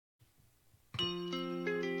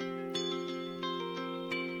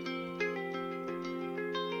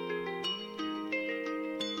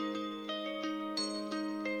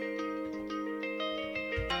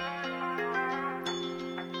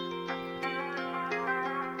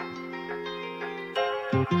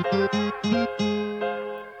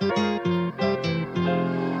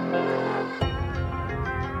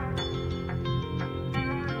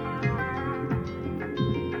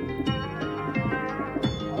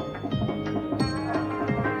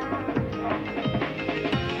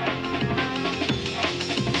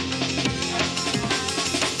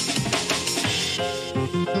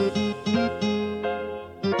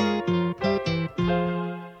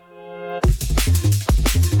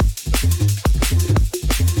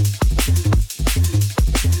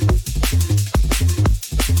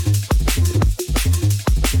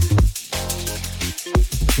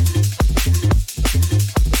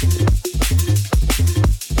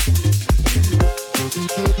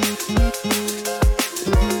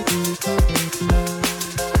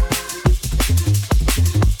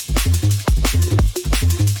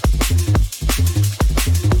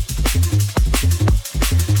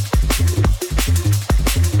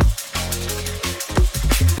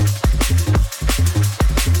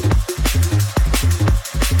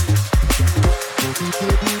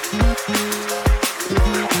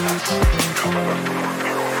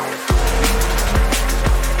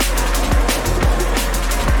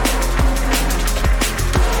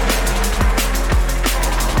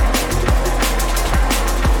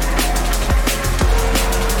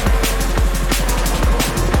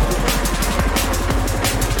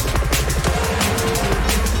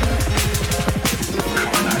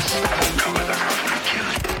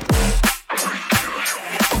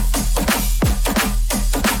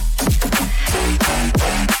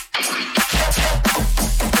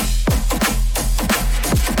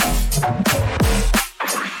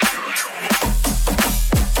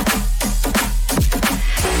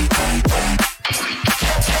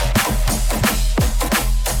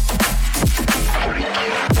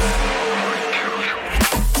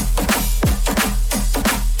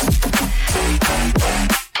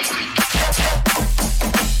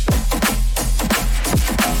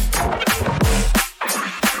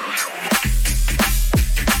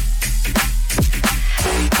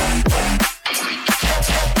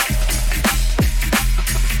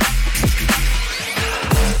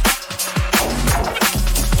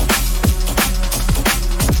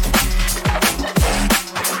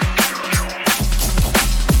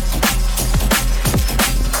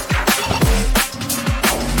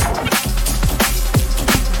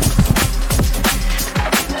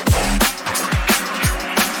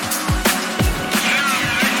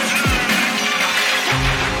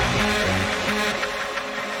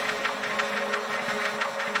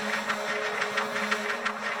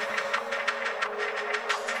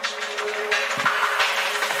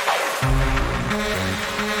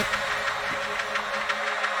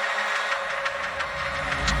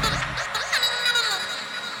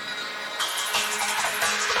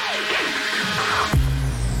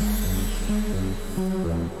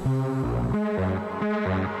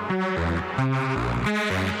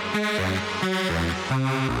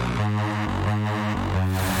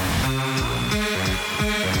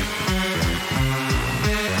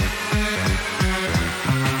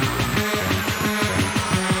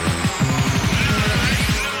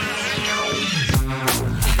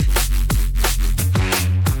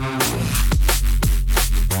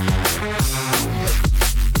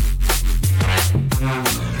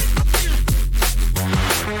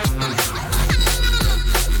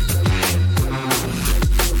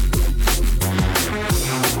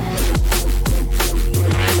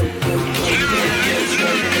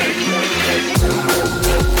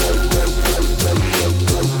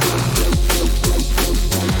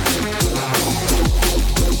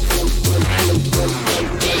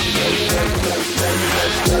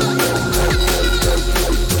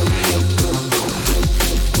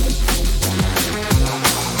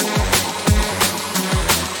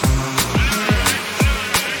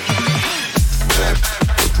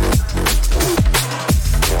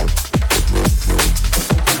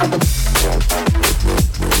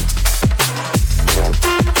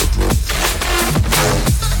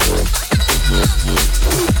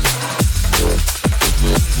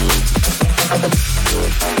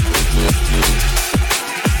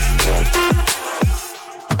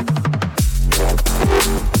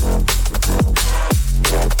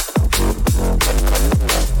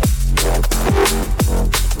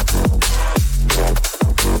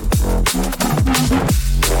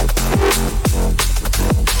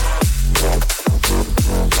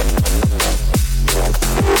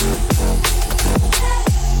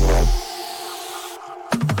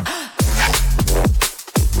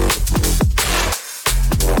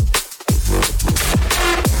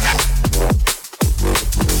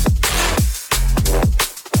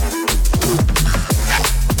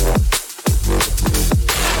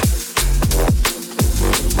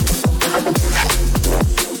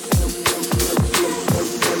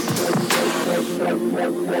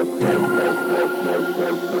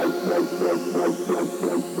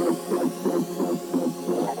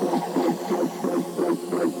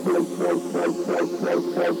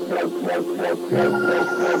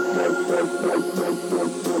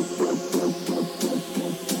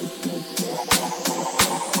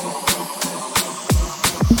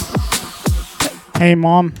Hey,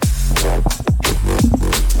 Mom.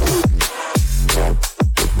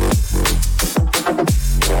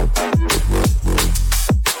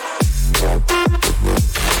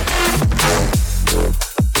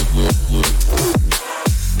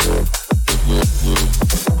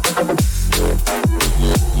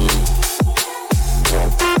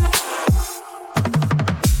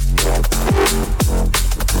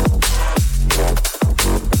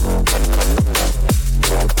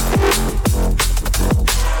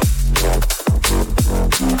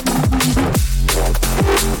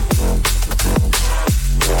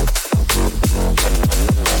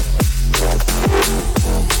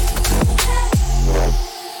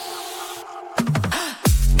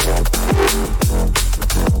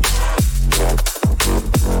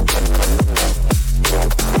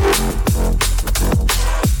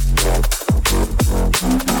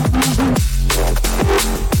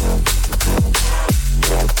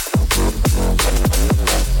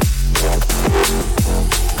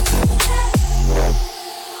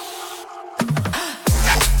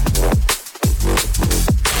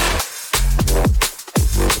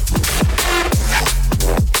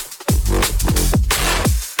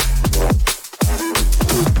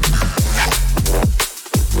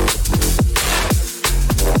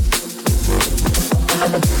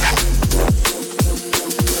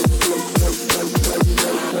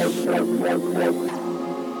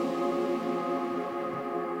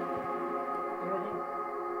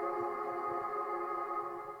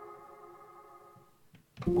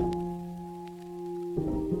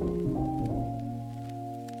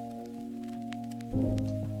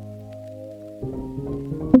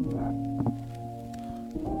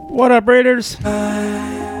 What up, Raiders?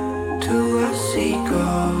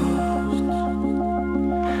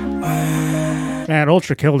 Man,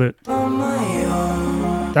 Ultra killed it.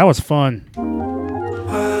 That was fun.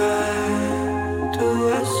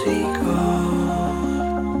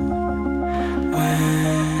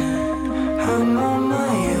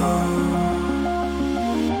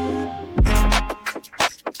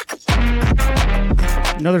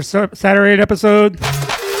 Another Saturday episode.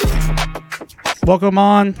 Welcome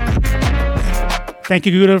on. Thank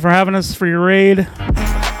you, Gouda, for having us for your raid.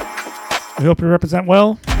 We hope you represent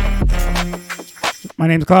well. My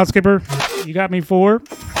name's Cloud Skipper. You got me for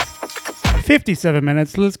 57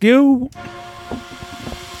 minutes. Let's go.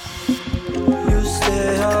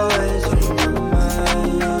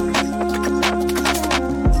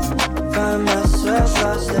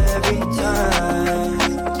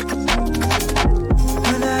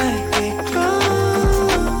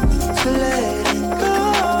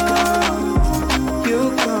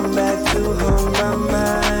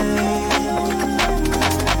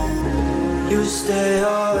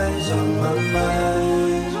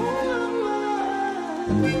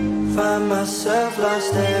 Myself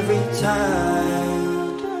lost every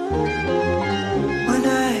time. When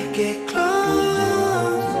I get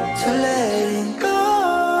close to letting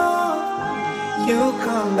go, you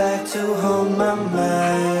come back to hold my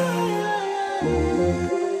mind.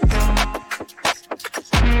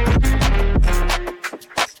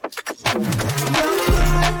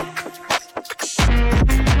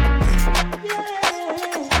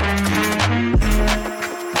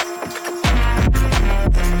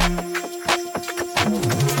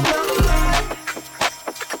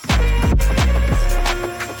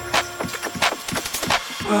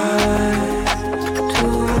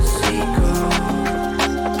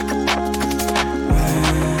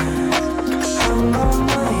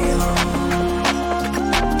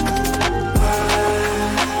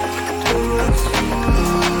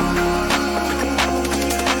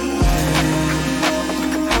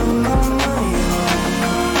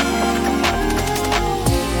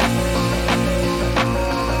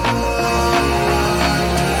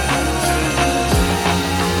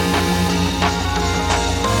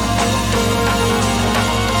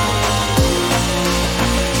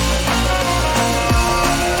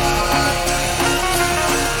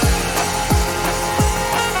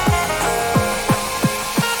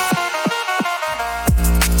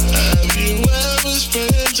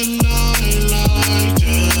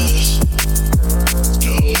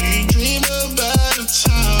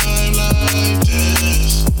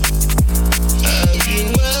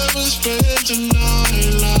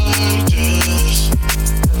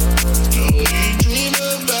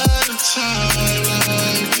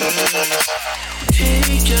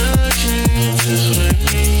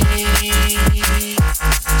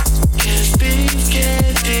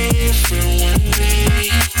 Different.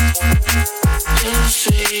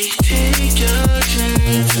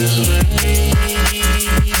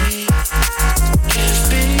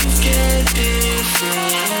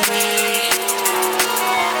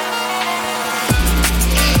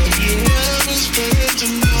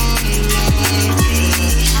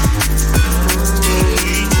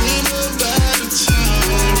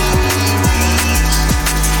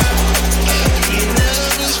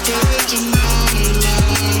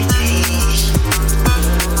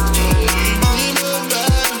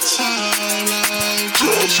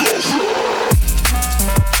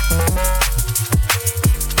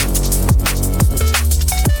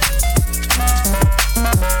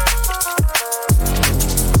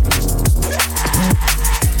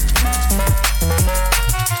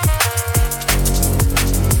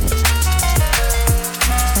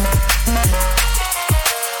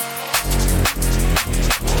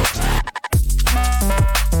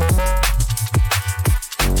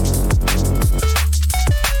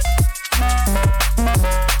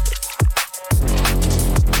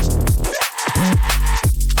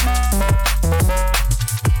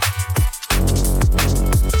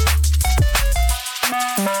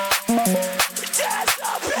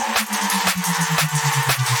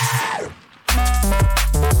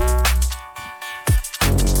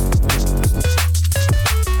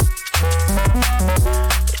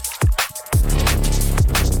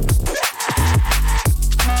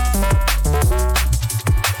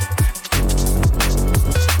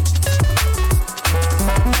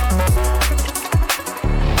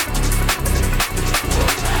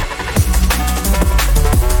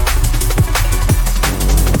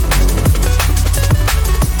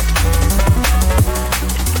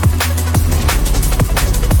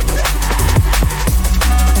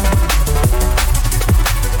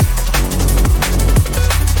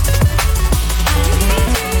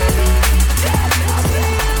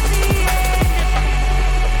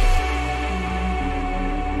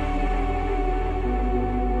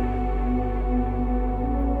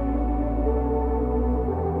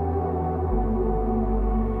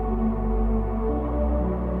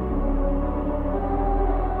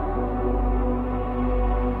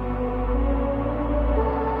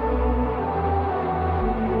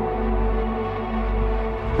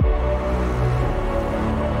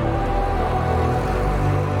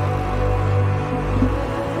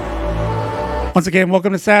 Once again,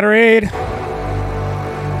 welcome to Saturade,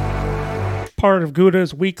 part of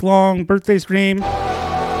Gouda's week-long birthday stream.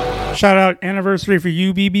 Shout out anniversary for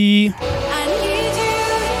UBB.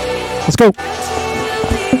 Let's go.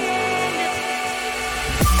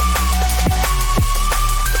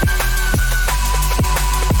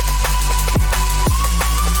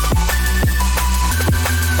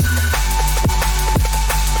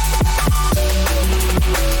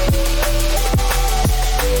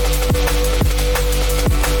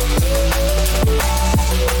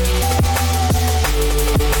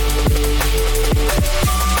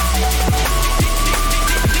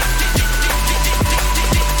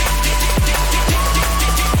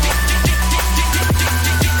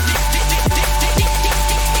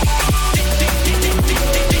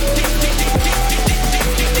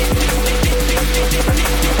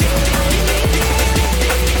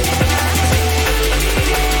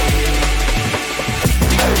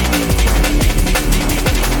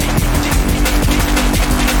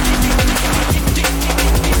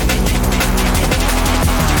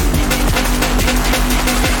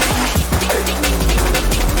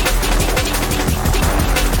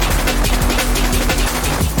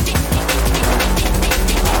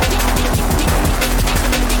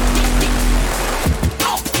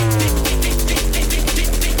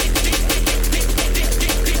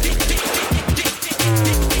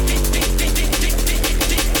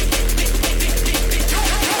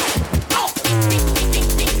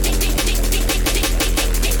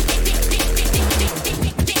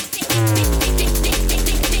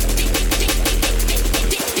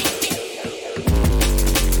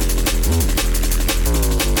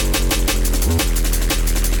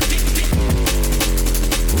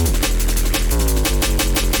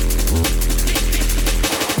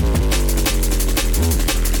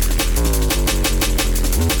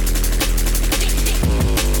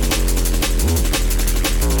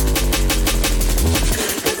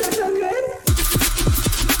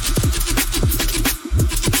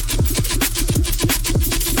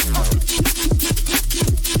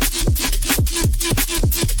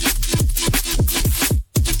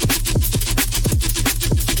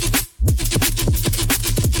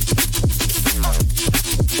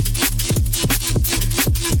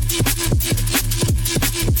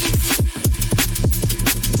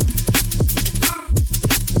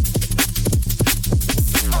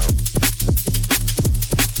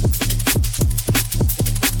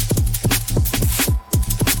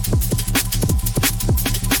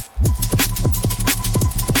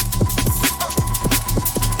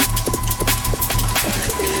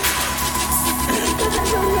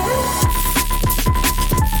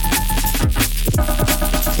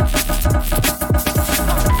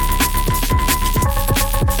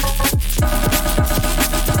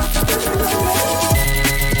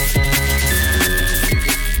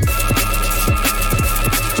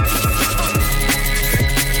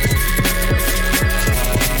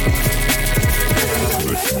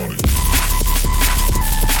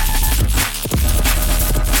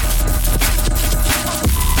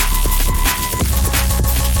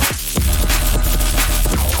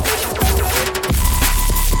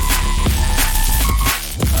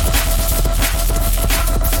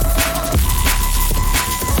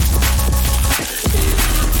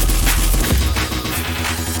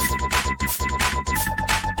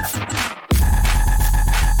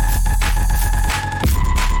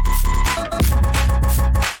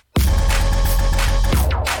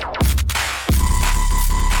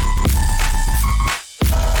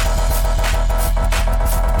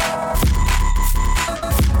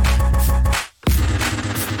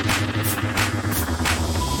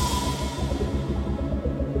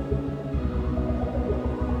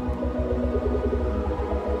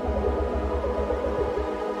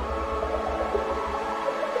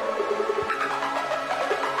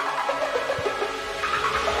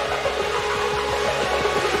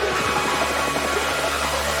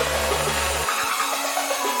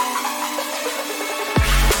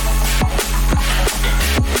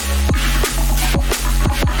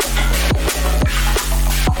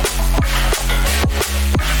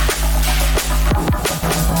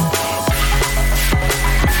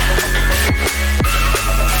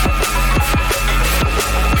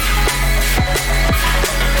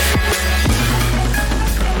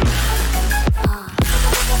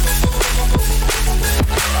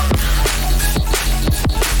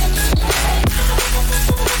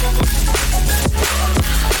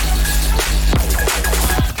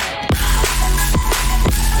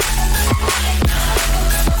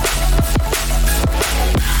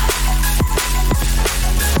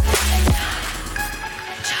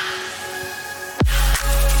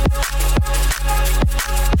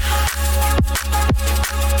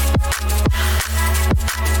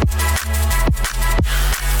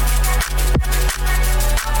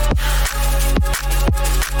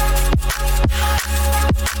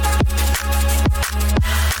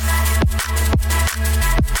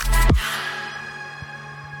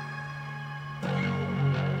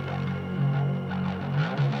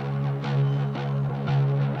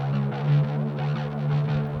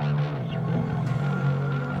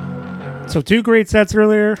 So 2 great sets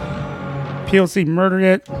earlier. PLC murdered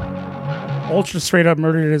it. Ultra straight up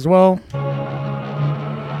murdered it as well.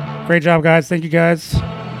 Great job, guys. Thank you, guys.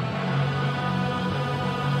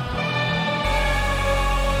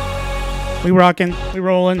 We rocking. We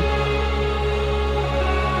rolling.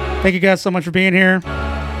 Thank you guys so much for being here.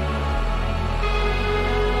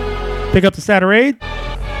 Pick up the Saturade.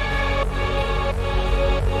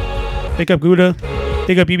 Pick up Gouda.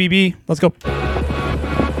 Pick up BBB. Let's go.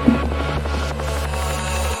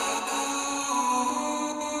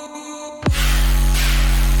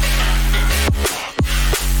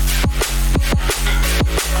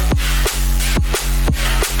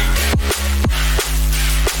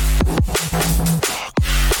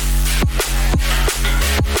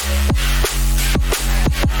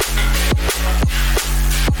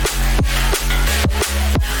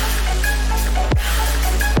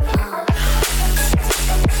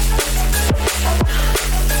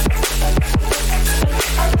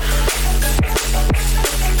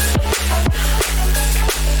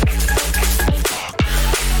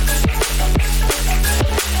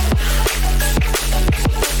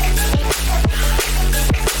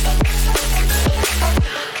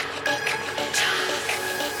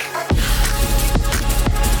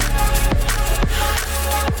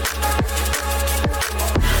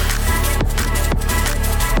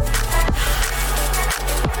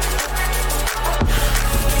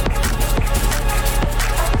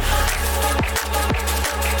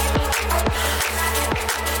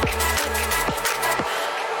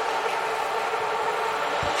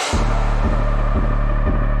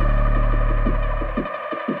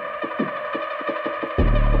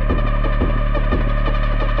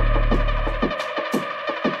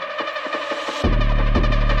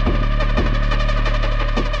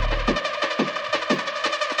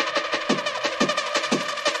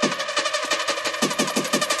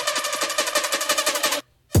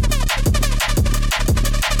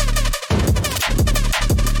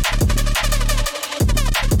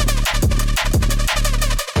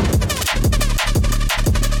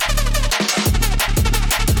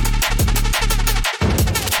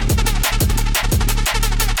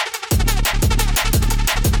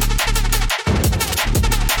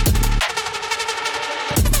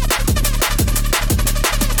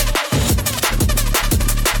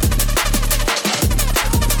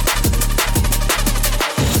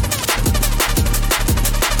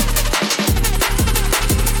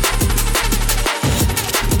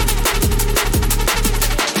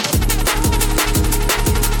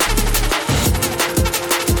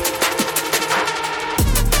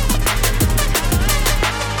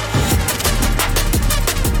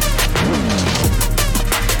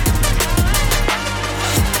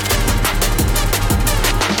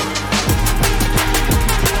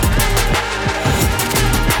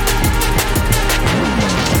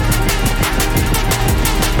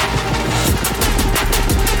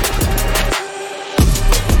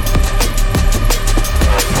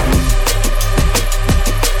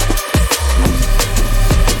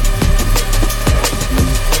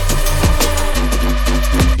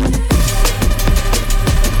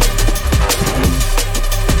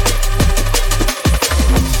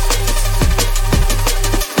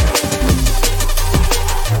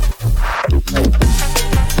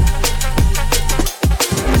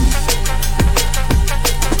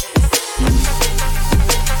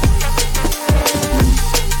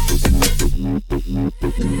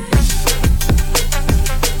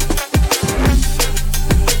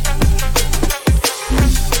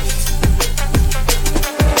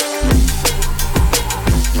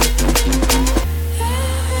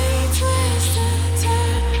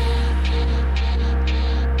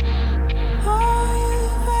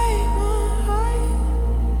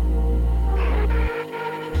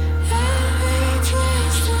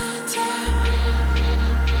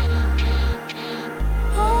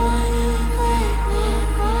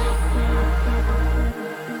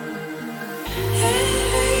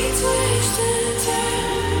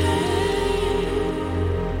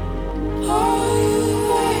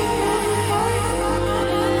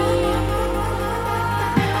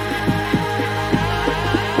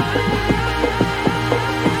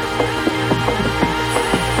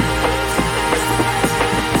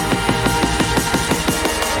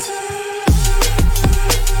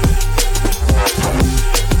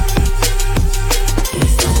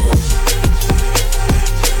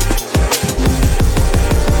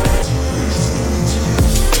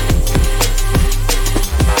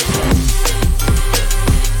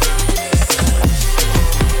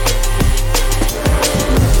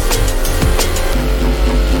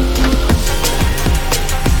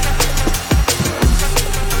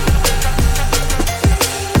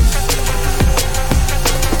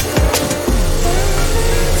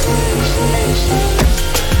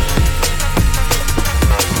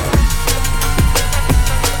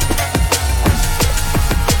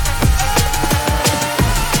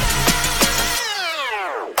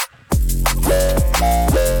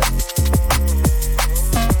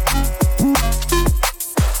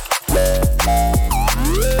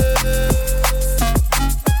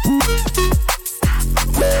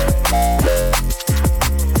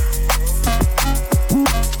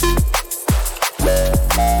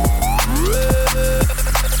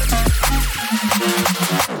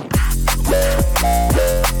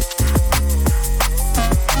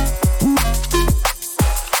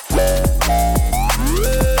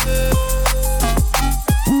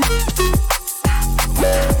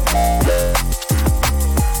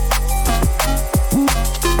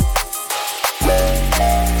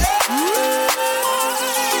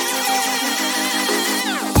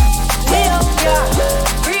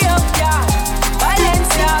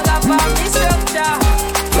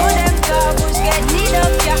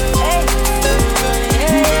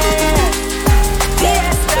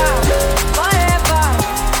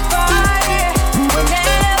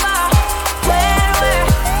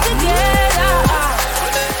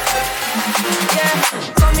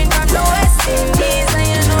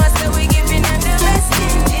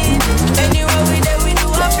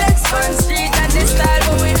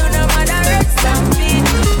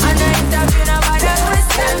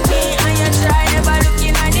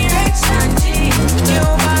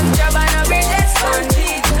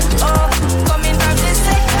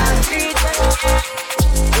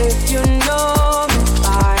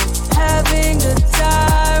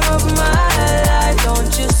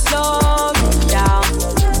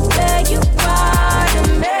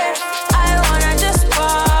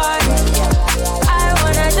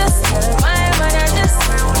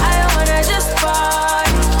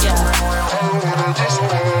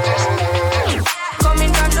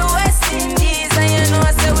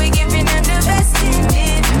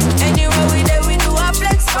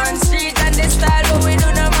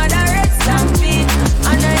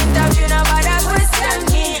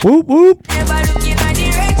 Whoop, whoop. Never look in my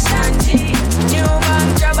direction, G. New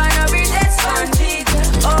bank job and no regrets for it.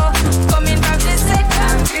 Oh, coming from the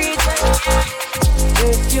second street.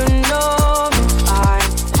 If you know me, I'm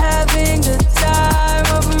having the time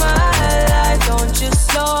of my life. Don't you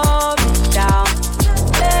slow me down.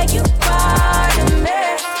 Beg you pardon me.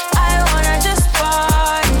 I wanna just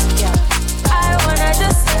party, yeah. I wanna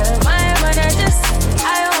just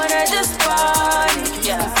party,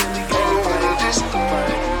 yeah.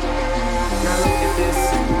 Now look at this.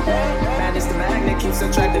 Man, it's the magnet keeps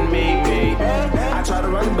attracting me. I try to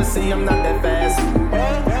run, but see, I'm not that fast.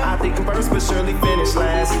 I think I'm first, but surely finish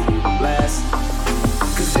last.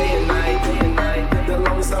 Cause day and night, the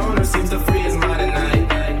lone stoner seems to free his mind at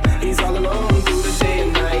night. He's all alone through the day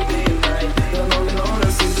and night. The lonely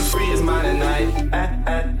loner seems to free his mind at night.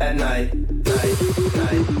 At night.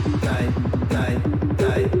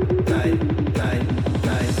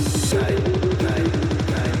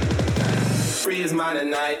 Free his mind at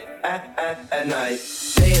night. At night.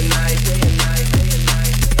 Day and night. Day and night. Day and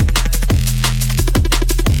night.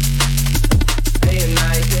 Day and night. Day and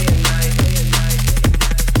night. Day and night. Day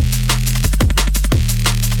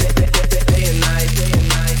and night. Day and night. Day and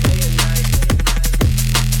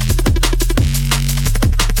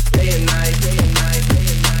night. Day and night. Day and night.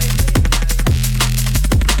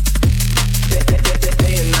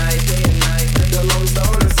 Day and night. Day and night. The lone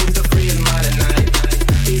stoner seems to free his mind at night.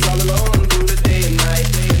 He's all alone through the day and night.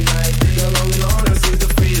 The lonely loner seems to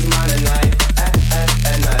free his mind at night. At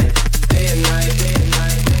night. Day and night. Day and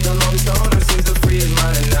night. The lonely stoner seems to free his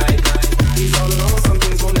mind at night. He's all alone, some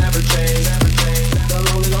things will never change. The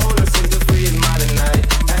lonely loner seems to free his mind at night.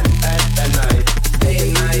 At night. Day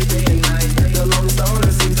and night. Day and night. The lonely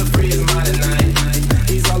stoner seems to free his mind at night.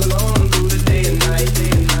 He's all alone through the day and night.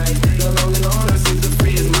 The lonely loner seems to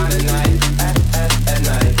free his mind at night. At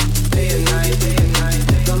night. Day and night. Day and night.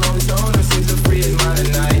 The lonely stoner seems to free his mind at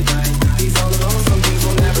night. He's all alone, some things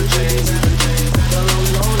will never change. The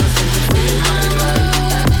lonely loner seems to free his mind at night.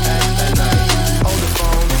 At night. Hold the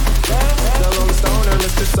phone. The lonely stoner,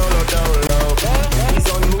 Mr. Solo Dolo. He's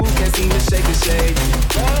on the move, can't seem to shake the shade.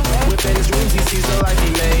 Within his dreams, he sees the life he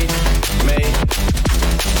made.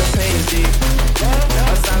 The pain is deep.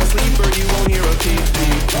 A silent sleeper, you won't hear a peep.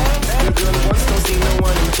 You're good at once, don't see no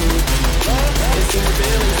one in two. It seems the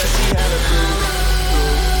feelings that she had her through.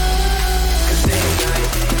 Cause day and night,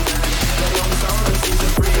 the lonely stoner seems to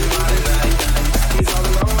free his mind at night. He's all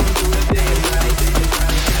alone through the day and night.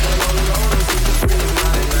 The lonely loner seems to free his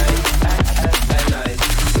mind at night. At night.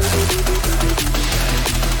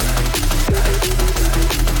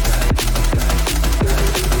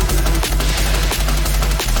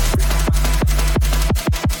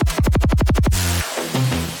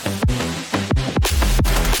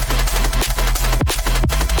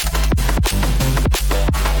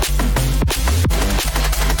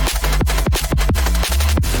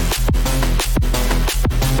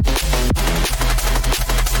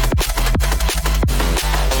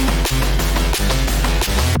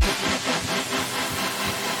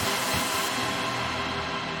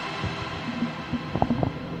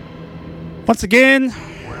 Once again,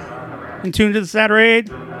 in tune to the Saturday.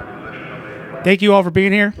 Thank you all for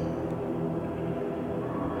being here.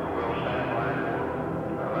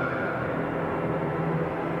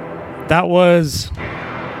 That was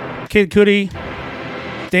Kid Cudi,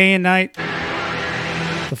 Day and Night,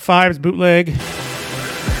 the Fives bootleg.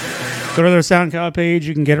 Go to their SoundCloud page.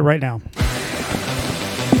 You can get it right now.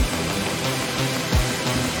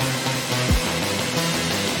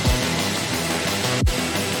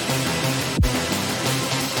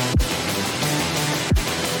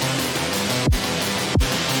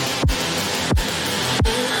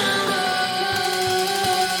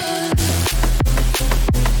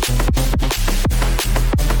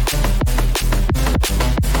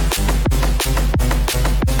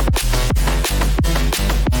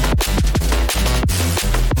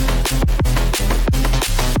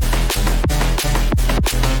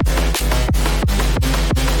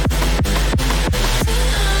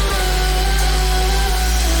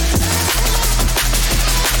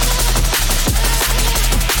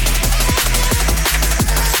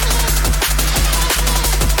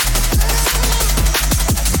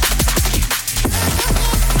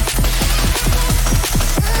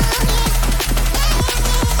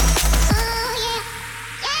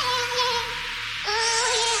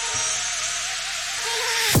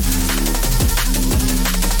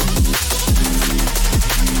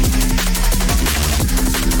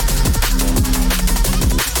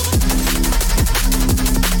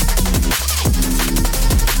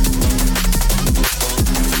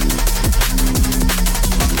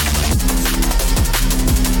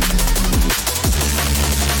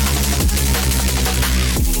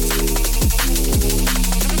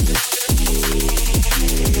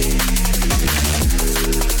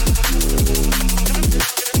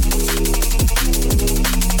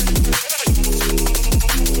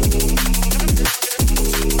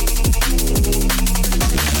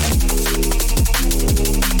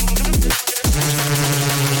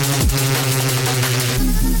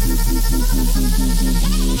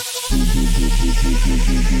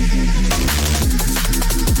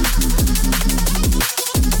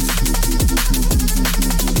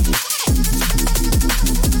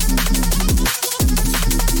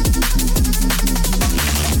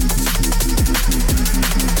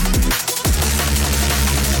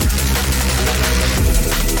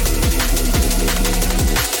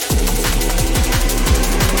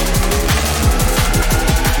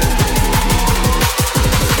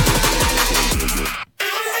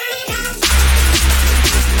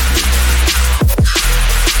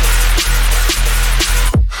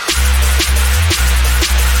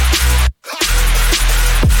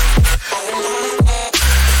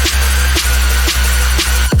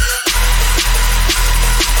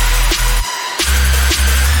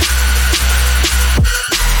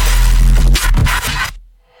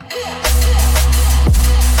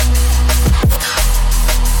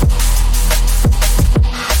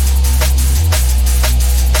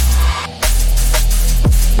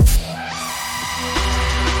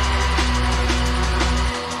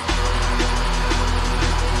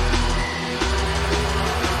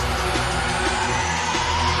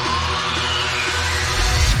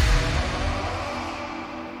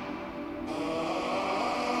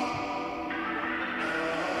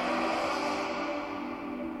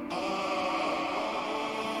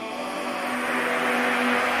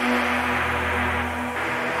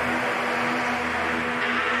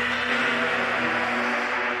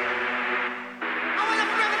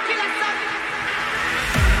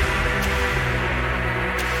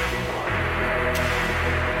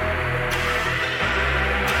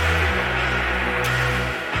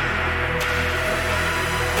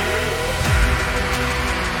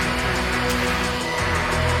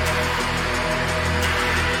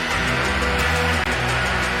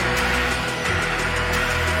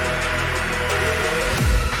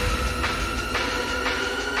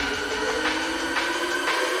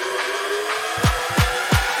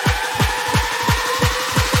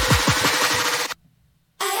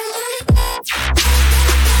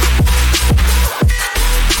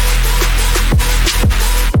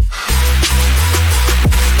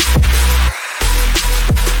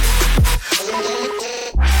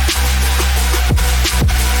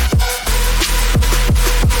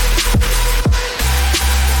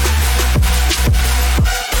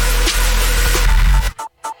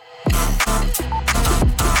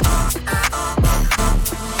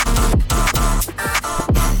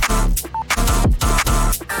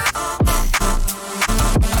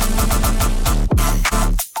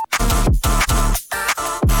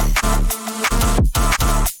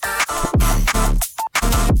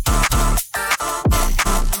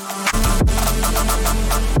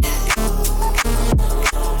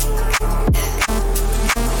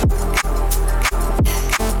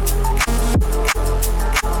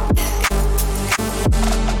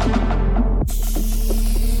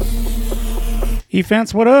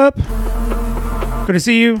 E-Fence, what up? Good to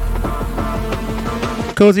see you.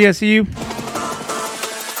 Cozy, I see you.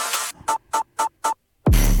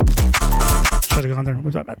 Should have gone there.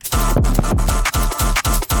 What's that?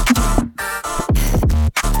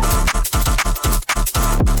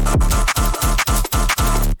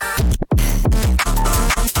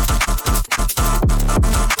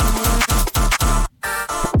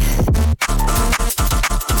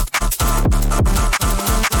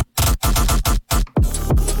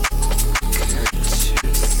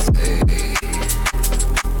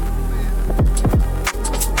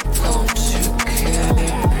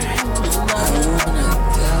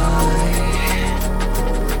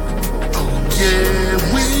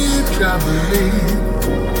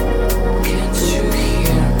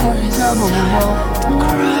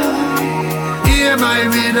 Hear my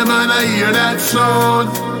rhythm and I hear that sound.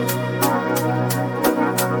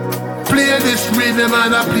 Play this rhythm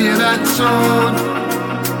and I play that sound.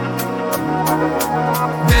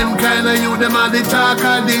 Them kind of you, them are the talk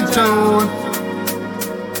of the town.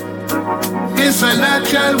 It's a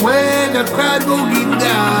natural way the crowd moving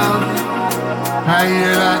down. I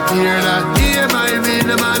hear that, hear my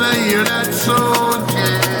rhythm and I hear that sound.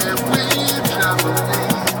 Yeah, we traveling.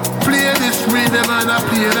 Play this rhythm and I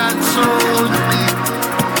play that sound.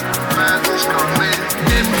 Man is coming.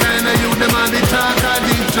 Them kind of you, them on the talk of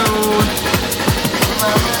the town.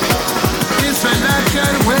 It's a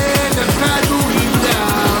natural way the crowd moving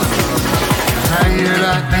down. I hear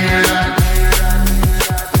that, hear that.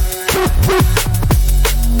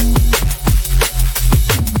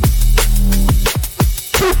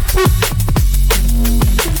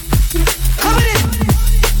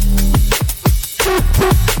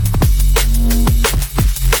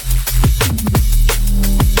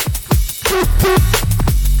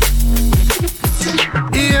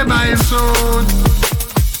 hear my sound.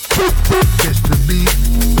 Just the beat,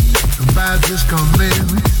 the vibes is coming.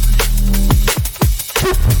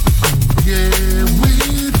 Yeah,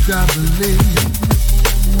 we're traveling.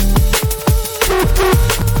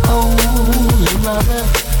 Oh, Lord,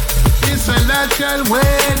 it's a natural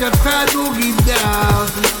way the crowd boogie down.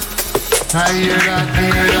 I hear that,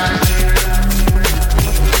 hear that.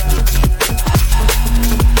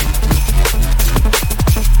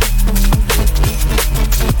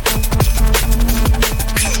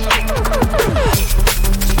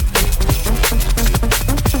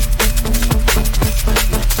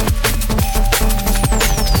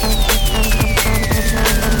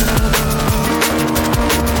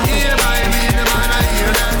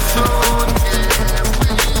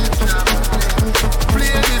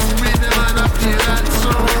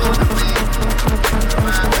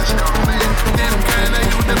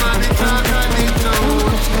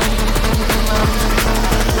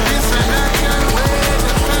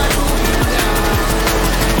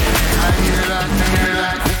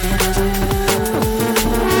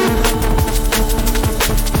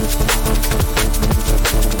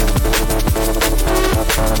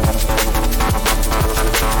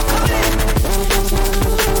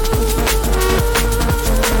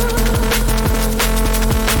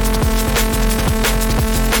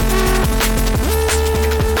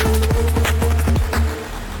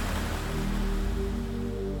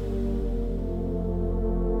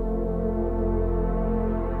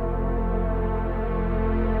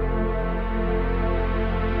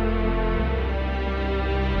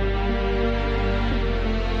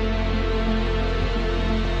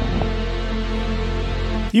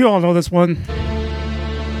 You all know this one.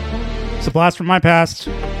 It's a blast from my past.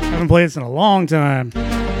 I haven't played this in a long time. So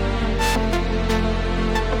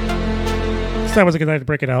that was a good night to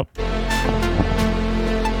break it out.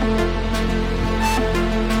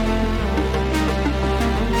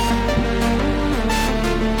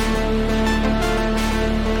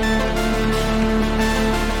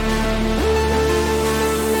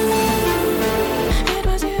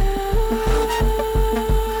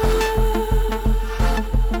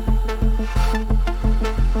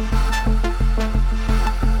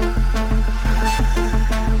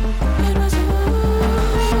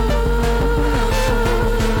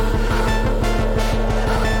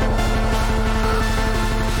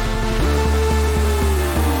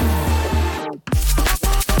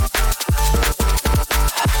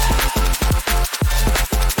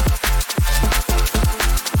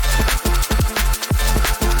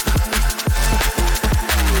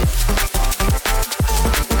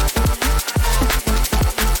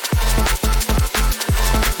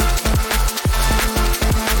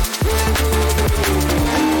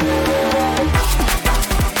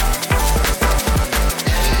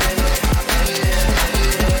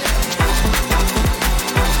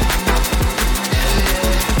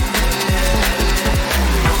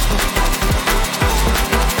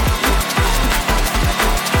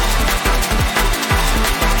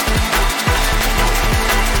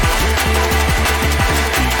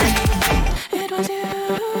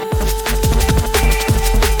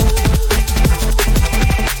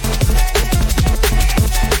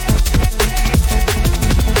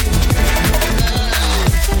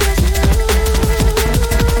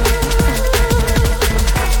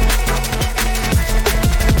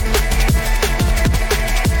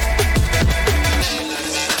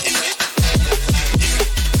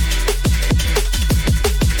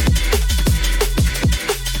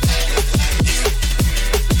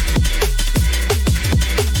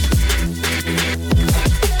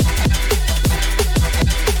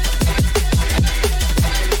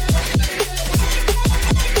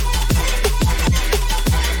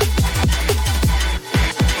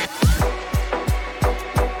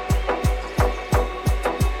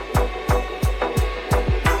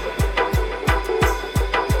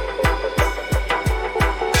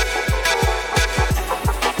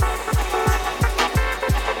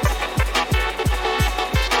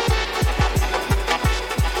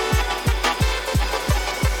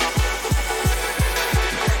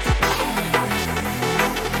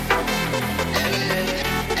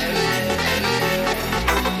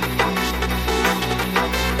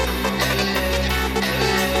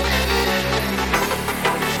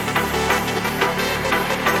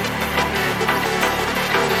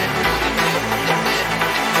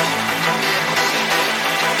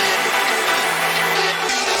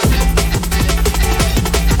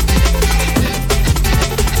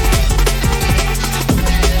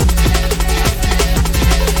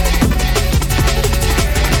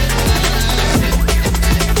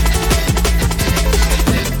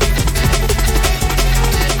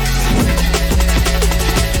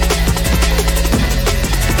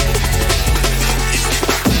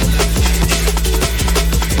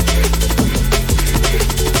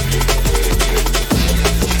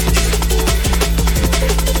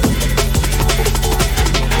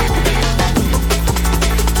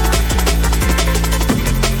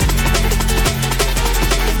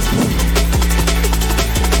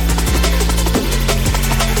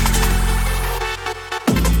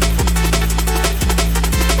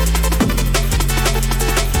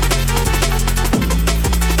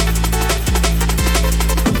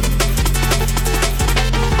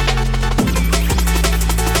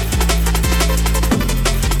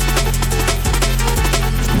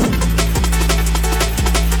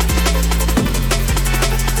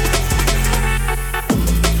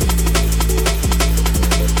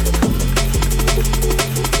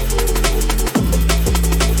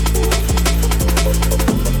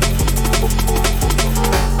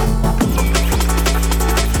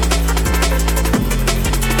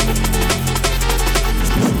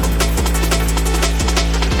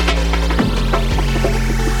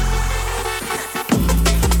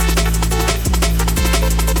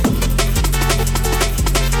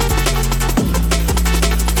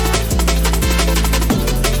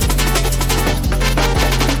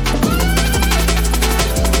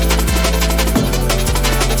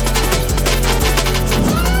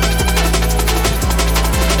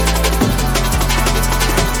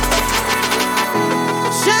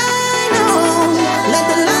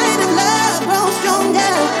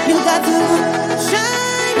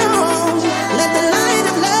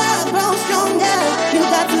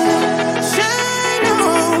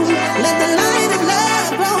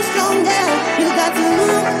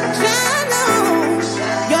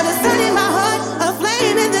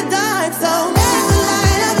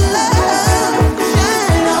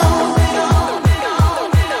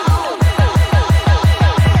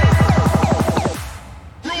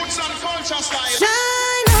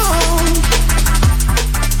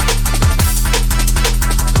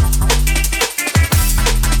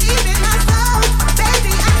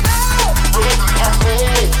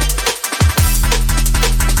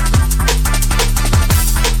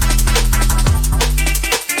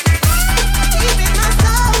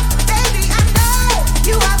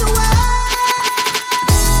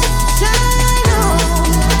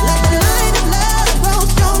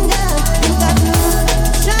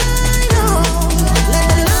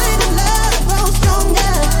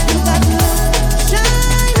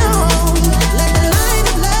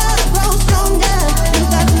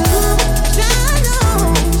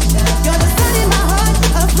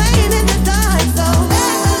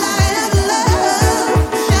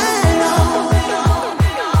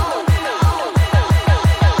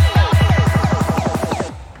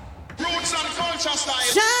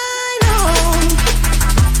 Shine on.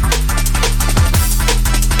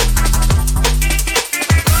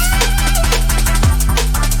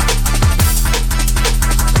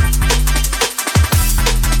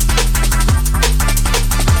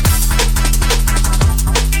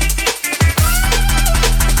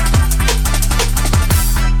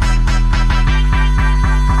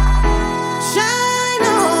 Shine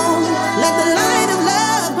on. Let the light of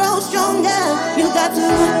love grow stronger. You got to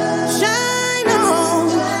shine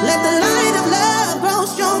on.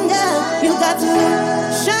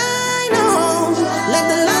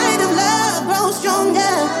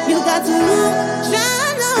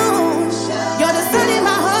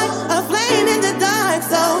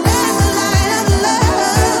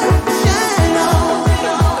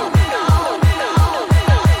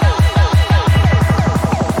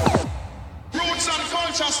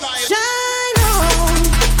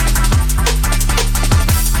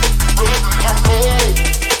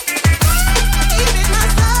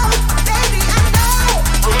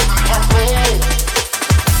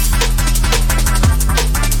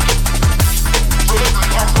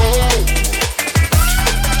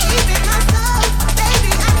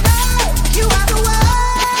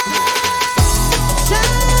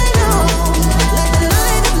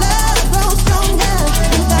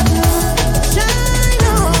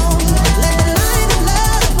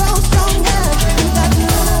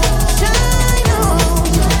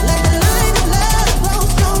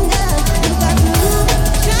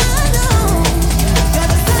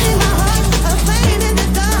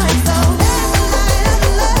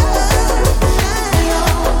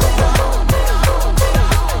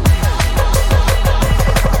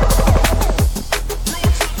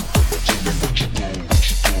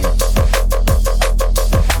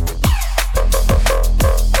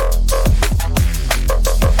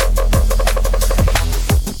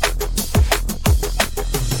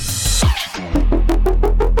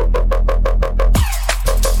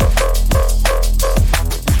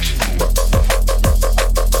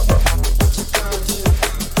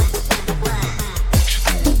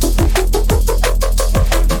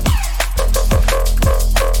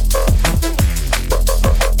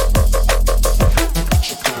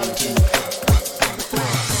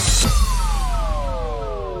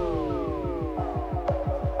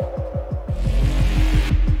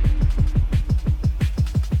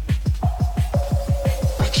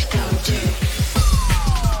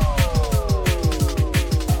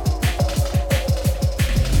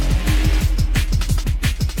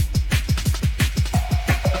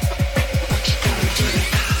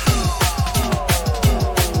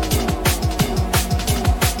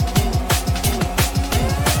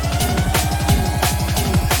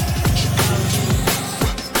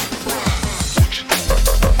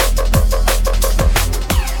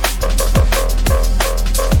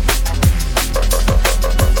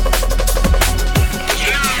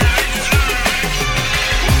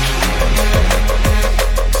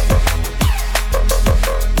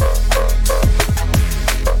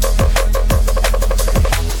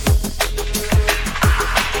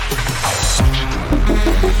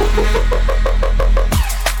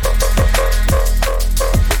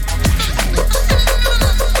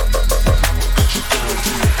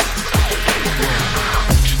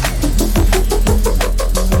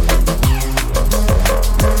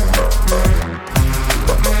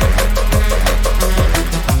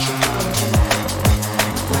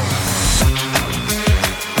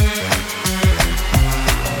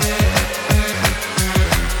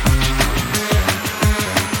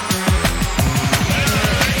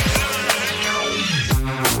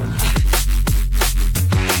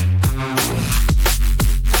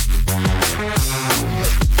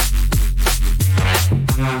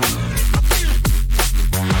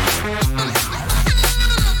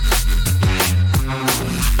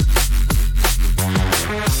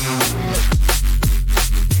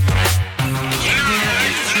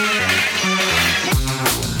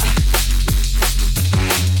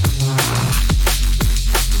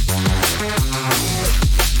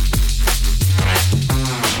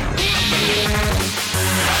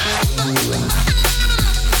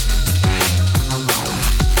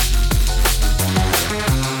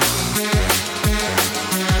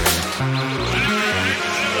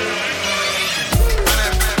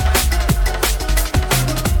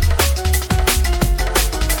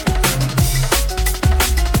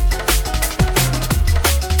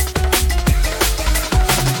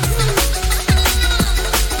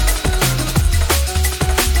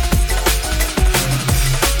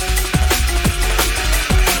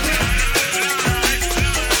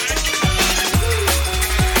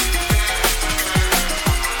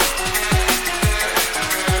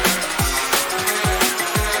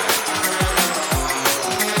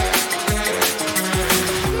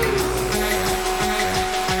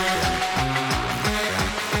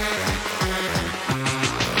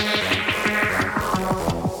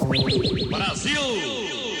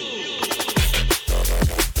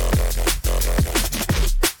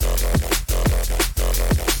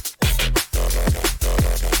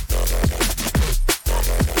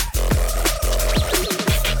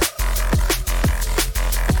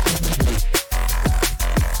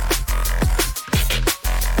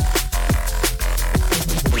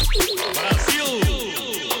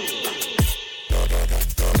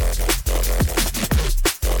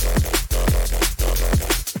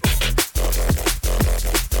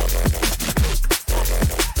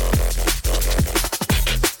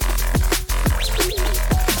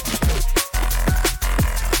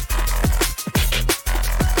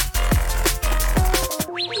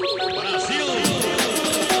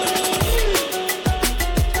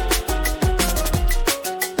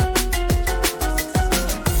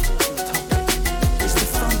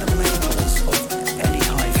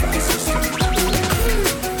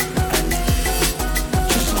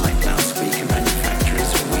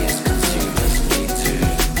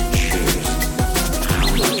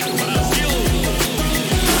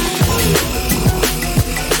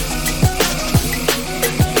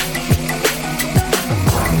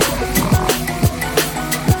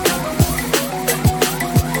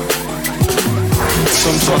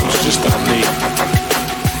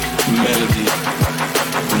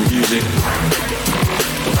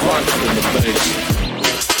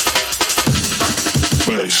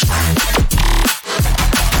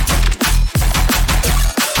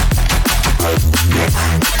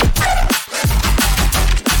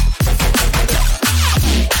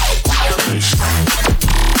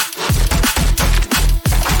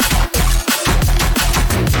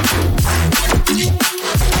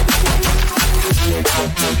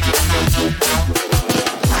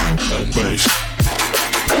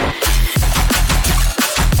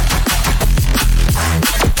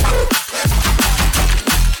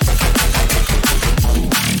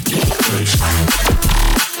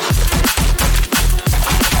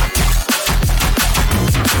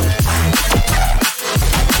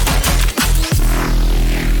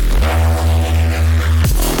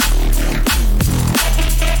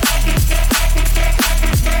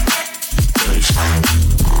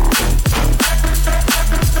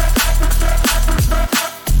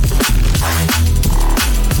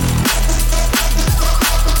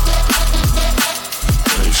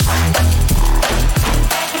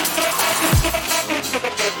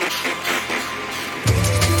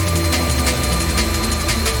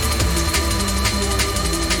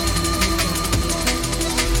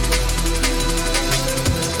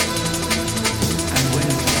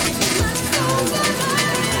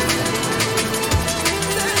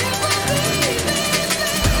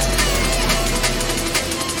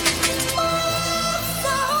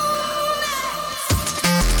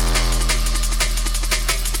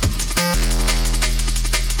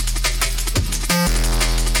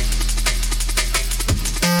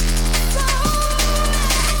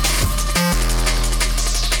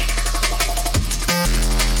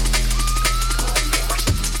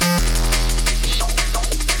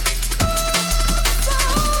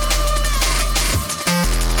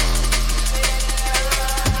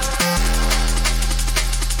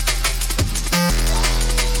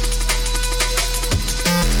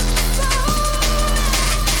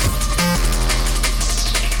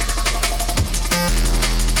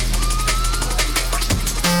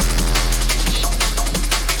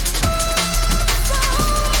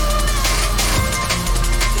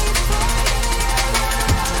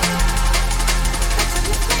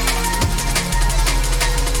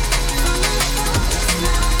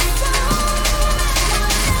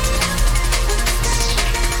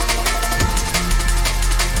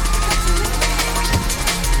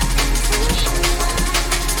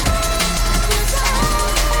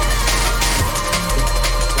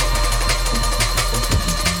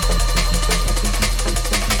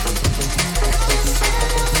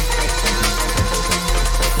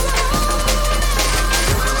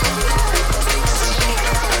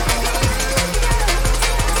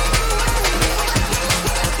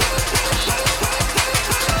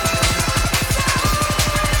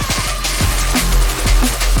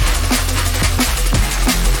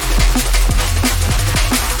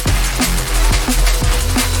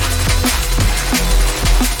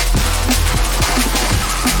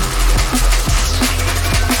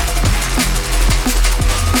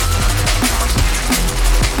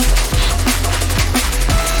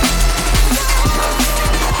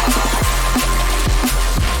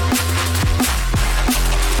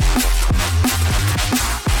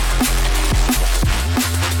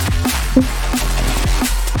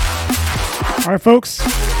 All right, folks.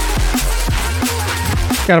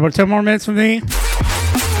 Got about 10 more minutes from me.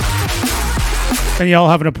 Then y'all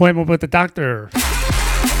have an appointment with the doctor.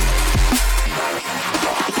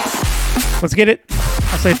 Let's get it.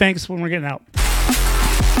 I'll say thanks when we're getting out.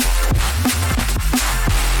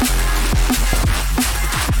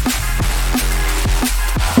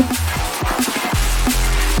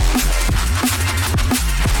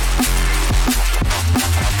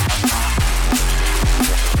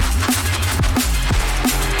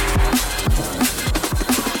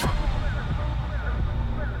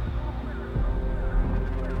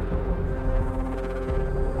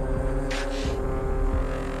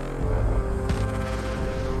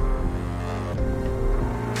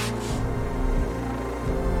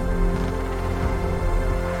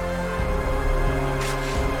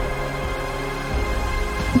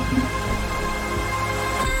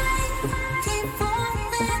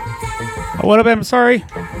 What up, I'm sorry.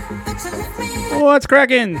 What's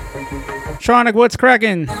cracking? Tronic, what's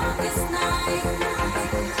cracking?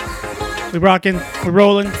 We rocking, we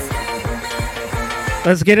rolling.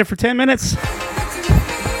 Let's get it for 10 minutes.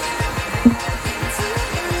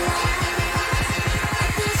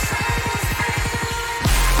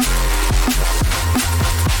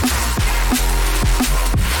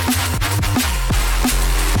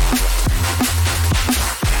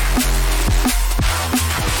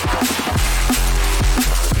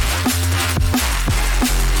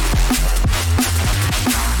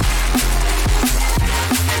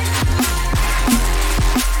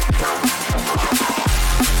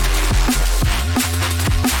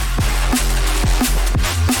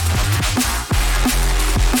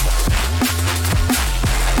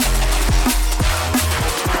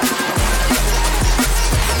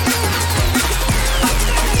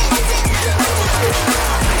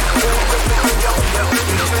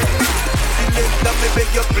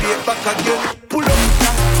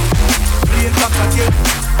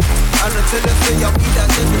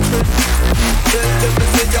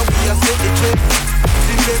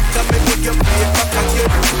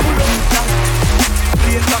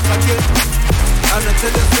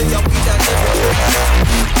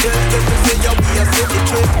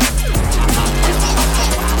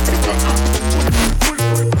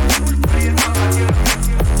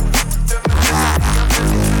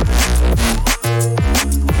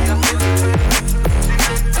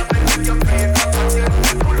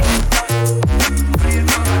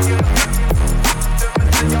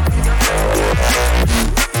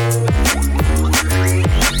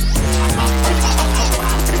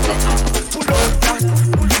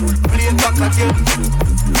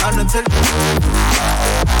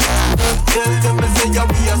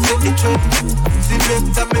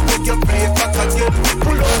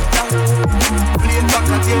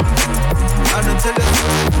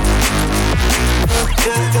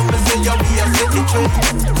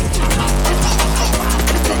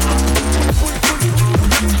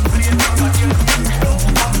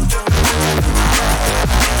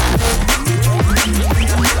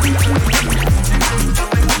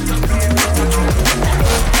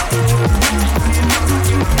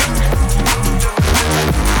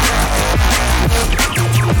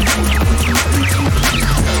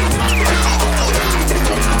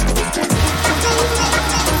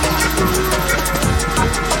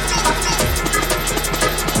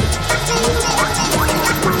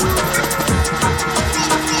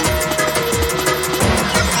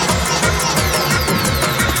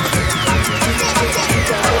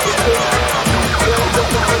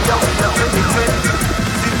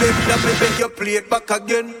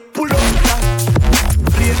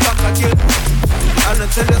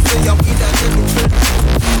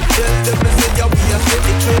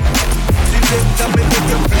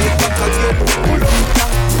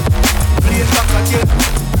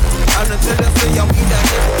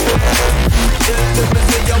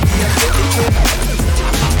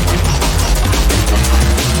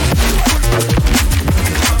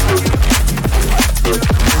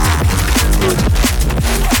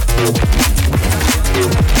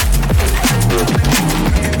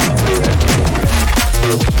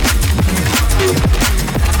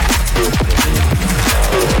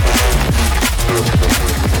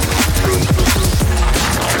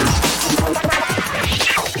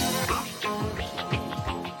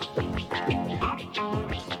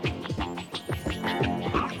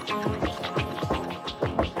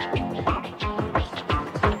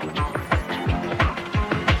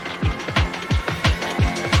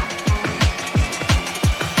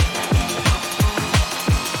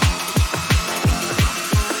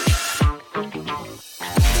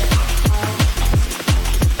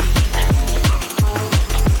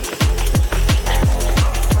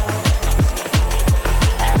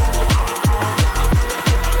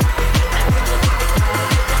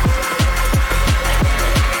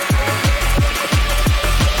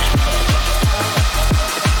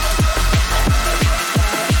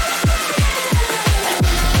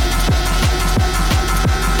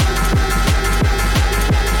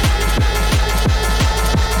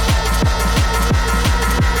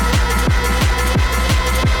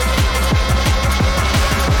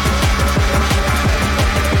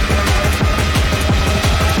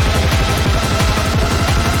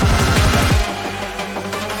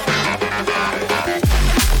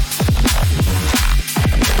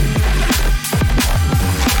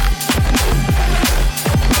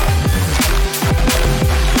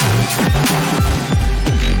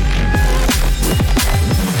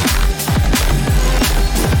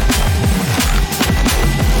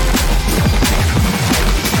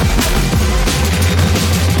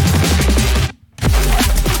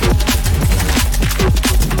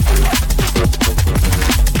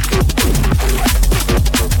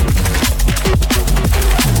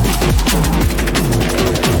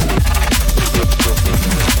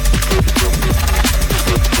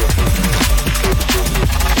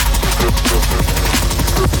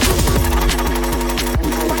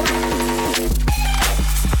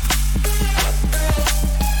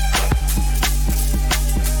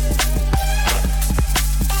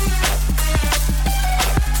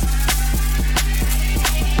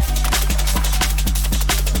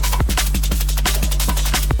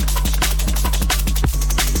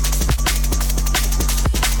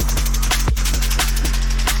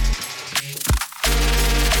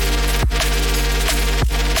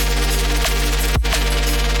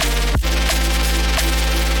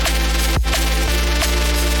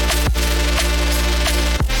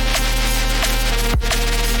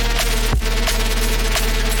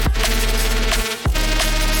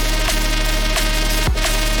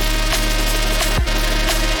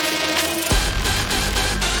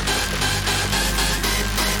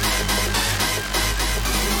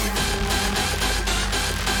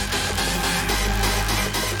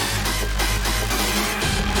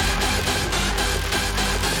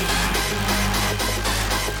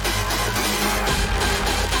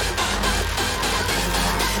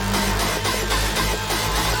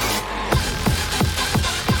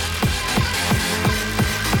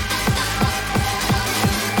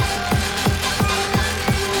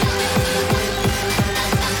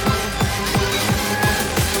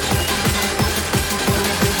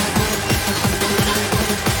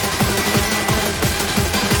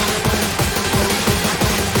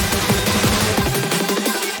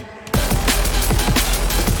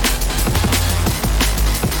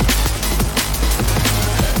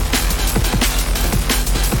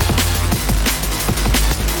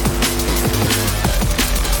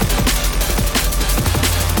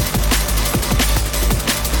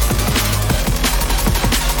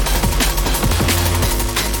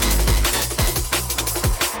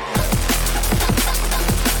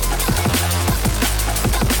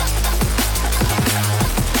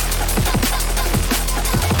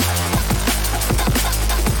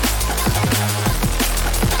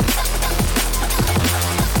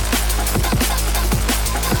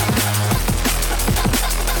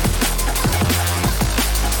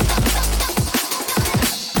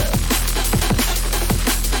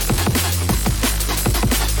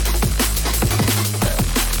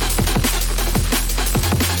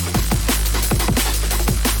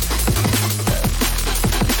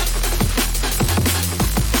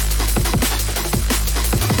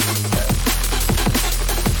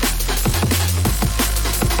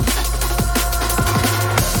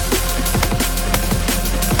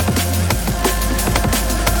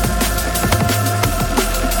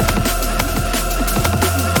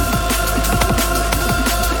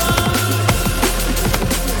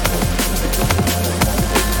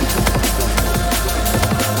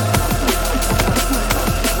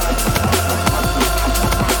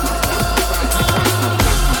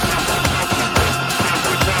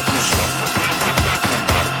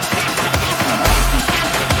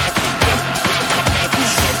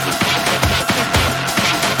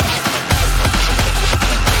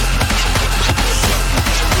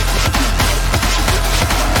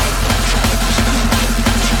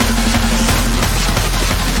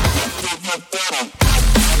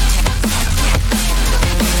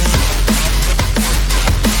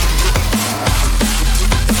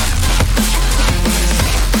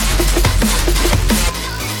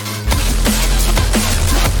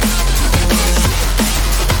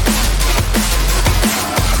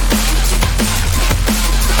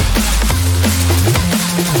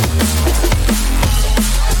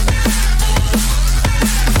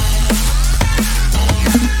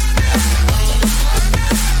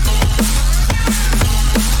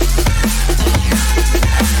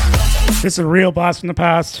 This is a real blast from the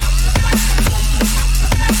past.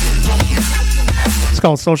 It's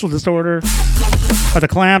called Social Disorder by the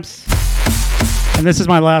Clamps. And this is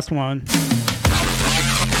my last one.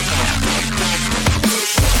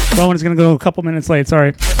 Bowen is going to go a couple minutes late,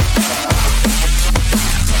 sorry.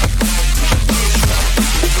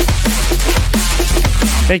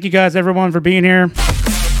 Thank you guys, everyone, for being here.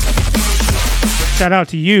 Shout out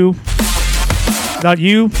to you. Without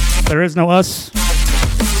you, there is no us.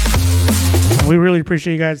 And we really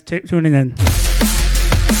appreciate you guys tuning in.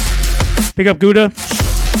 Big up Gouda.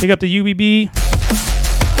 Big up the UBB.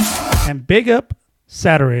 And big up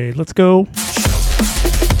Saturday. Let's go.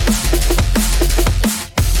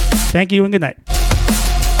 Thank you and good night.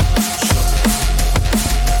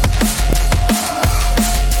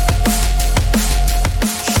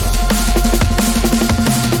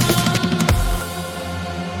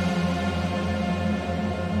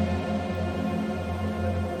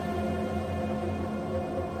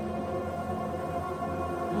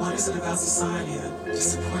 What is it about society that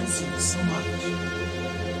disappoints you so much?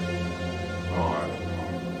 Oh, I don't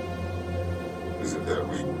know. Is it that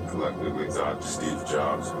we collectively thought Steve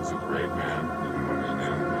Jobs was a great man, even when we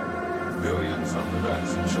knew billions on the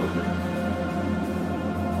backs of children?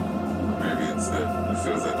 Or maybe it's that it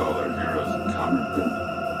feels like all our heroes encountered the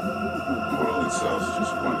world itself's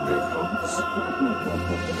just one big hoax.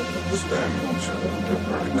 Spamming each other with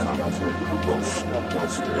burning commentary, bullshit,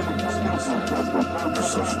 conspiracies, our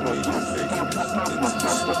social media fake news,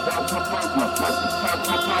 intimacy.